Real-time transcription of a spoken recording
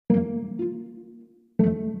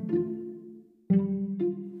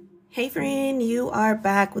Hey friend, you are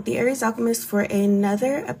back with the Aries Alchemist for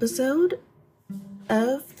another episode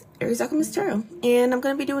of Aries Alchemist Tarot. And I'm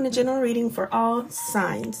going to be doing a general reading for all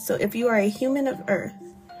signs. So if you are a human of Earth,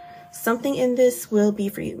 something in this will be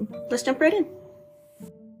for you. Let's jump right in.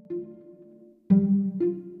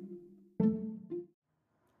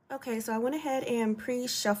 Okay, so I went ahead and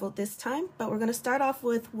pre-shuffled this time, but we're going to start off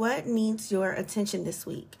with what needs your attention this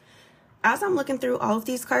week. As I'm looking through all of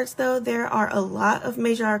these cards, though, there are a lot of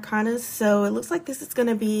major arcanas, so it looks like this is going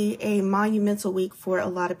to be a monumental week for a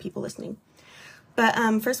lot of people listening. But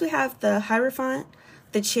first we have the Hierophant,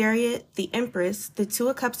 the Chariot, the Empress, the Two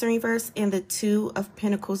of Cups in reverse, and the Two of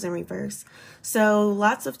Pentacles in reverse. So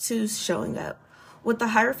lots of twos showing up. With the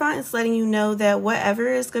Hierophant, it's letting you know that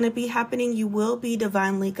whatever is going to be happening, you will be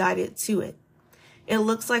divinely guided to it. It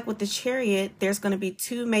looks like with the Chariot, there's going to be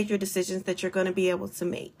two major decisions that you're going to be able to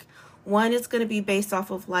make. One is going to be based off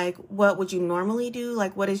of like, what would you normally do?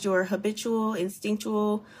 Like, what is your habitual,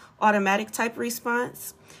 instinctual, automatic type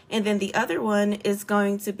response? And then the other one is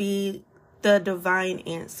going to be the divine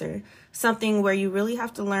answer. Something where you really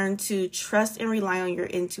have to learn to trust and rely on your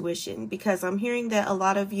intuition, because I'm hearing that a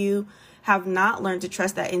lot of you have not learned to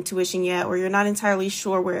trust that intuition yet, or you're not entirely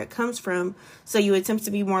sure where it comes from. So you attempt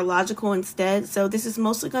to be more logical instead. So this is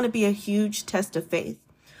mostly going to be a huge test of faith.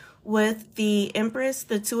 With the Empress,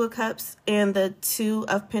 the Two of Cups, and the Two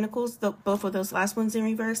of Pentacles, both of those last ones in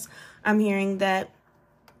reverse, I'm hearing that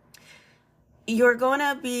you're going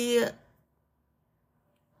to be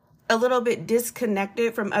a little bit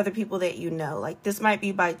disconnected from other people that you know. Like, this might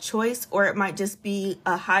be by choice, or it might just be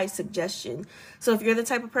a high suggestion. So if you're the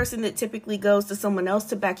type of person that typically goes to someone else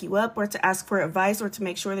to back you up, or to ask for advice, or to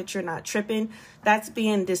make sure that you're not tripping, that's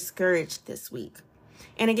being discouraged this week.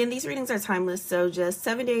 And again, these readings are timeless, so just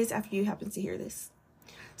 7 days after you happen to hear this.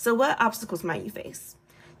 So what obstacles might you face?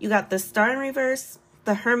 You got the Star in reverse,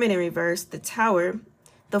 the Hermit in reverse, the Tower,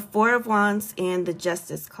 the Four of Wands, and the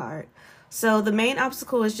Justice card. So the main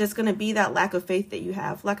obstacle is just going to be that lack of faith that you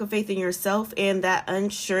have. Lack of faith in yourself, and that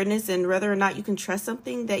unsureness in whether or not you can trust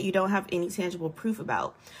something that you don't have any tangible proof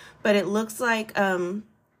about. But it looks like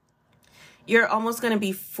you're almost going to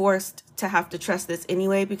be forced to have to trust this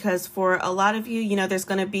anyway, because for a lot of you, there's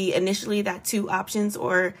going to be initially that two options,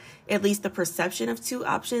 or at least the perception of two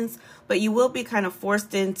options, but you will be kind of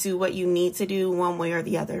forced into what you need to do one way or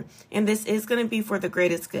the other. And this is going to be for the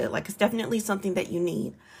greatest good. Like, it's definitely something that you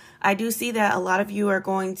need. I do see that a lot of you are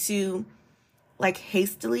going to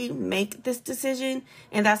hastily make this decision,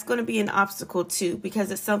 and that's going to be an obstacle too,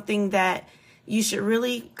 because it's something that you should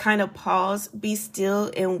really kind of pause, be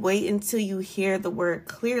still, and wait until you hear the word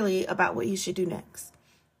clearly about what you should do next.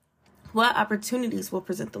 What opportunities will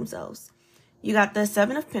present themselves? You got the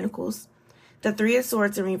Seven of Pentacles, the Three of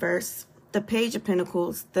Swords in reverse, the Page of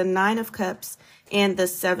Pentacles, the Nine of Cups, and the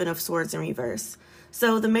Seven of Swords in reverse.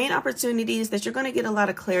 So the main opportunity is that you're going to get a lot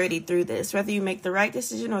of clarity through this, whether you make the right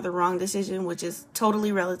decision or the wrong decision, which is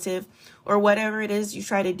totally relative, or whatever it is you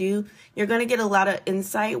try to do, you're going to get a lot of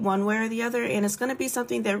insight one way or the other, and it's going to be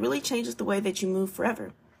something that really changes the way that you move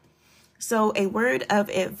forever. So a word of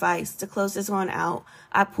advice to close this one out,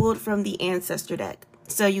 I pulled from the Ancestor deck.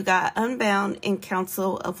 So you got Unbound and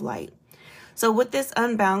Council of Light. So with this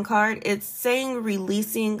Unbound card, it's saying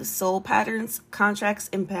releasing soul patterns, contracts,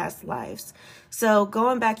 and past lives. So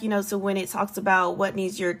going back, to when it talks about what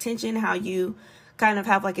needs your attention, how you kind of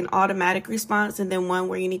have like an automatic response, and then one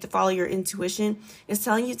where you need to follow your intuition, it's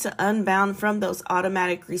telling you to unbound from those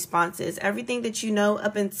automatic responses. Everything that you know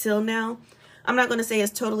up until now, I'm not going to say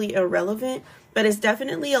it's totally irrelevant, but it's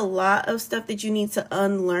definitely a lot of stuff that you need to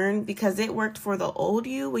unlearn, because it worked for the old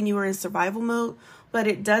you when you were in survival mode, but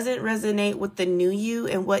it doesn't resonate with the new you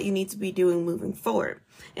and what you need to be doing moving forward.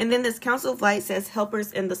 And then this Council of Light says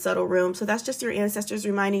helpers in the subtle realm. So that's just your ancestors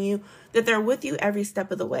reminding you that they're with you every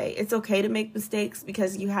step of the way. It's okay to make mistakes,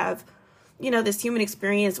 because you have, this human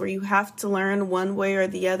experience where you have to learn one way or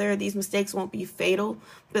the other. These mistakes won't be fatal,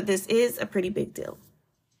 but this is a pretty big deal.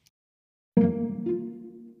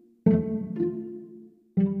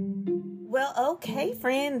 Well, okay,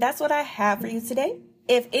 friend, that's what I have for you today.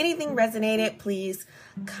 If anything resonated, please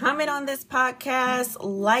comment on this podcast,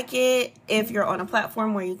 like it if you're on a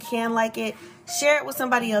platform where you can like it, share it with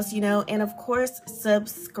somebody else and of course,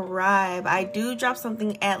 subscribe. I do drop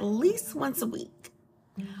something at least once a week,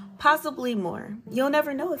 possibly more. You'll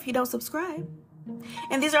never know if you don't subscribe.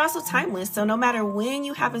 And these are also timeless, so no matter when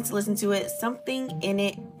you happen to listen to it, something in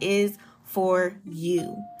it is for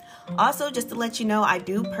you. Also, just to let you know, I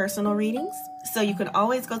do personal readings, so you can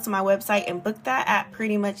always go to my website and book that at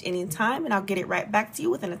pretty much any time, and I'll get it right back to you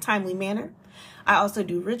within a timely manner. I also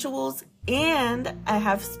do rituals And I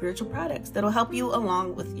have spiritual products that'll help you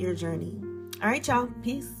along with your journey. All right, y'all.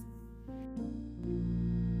 Peace.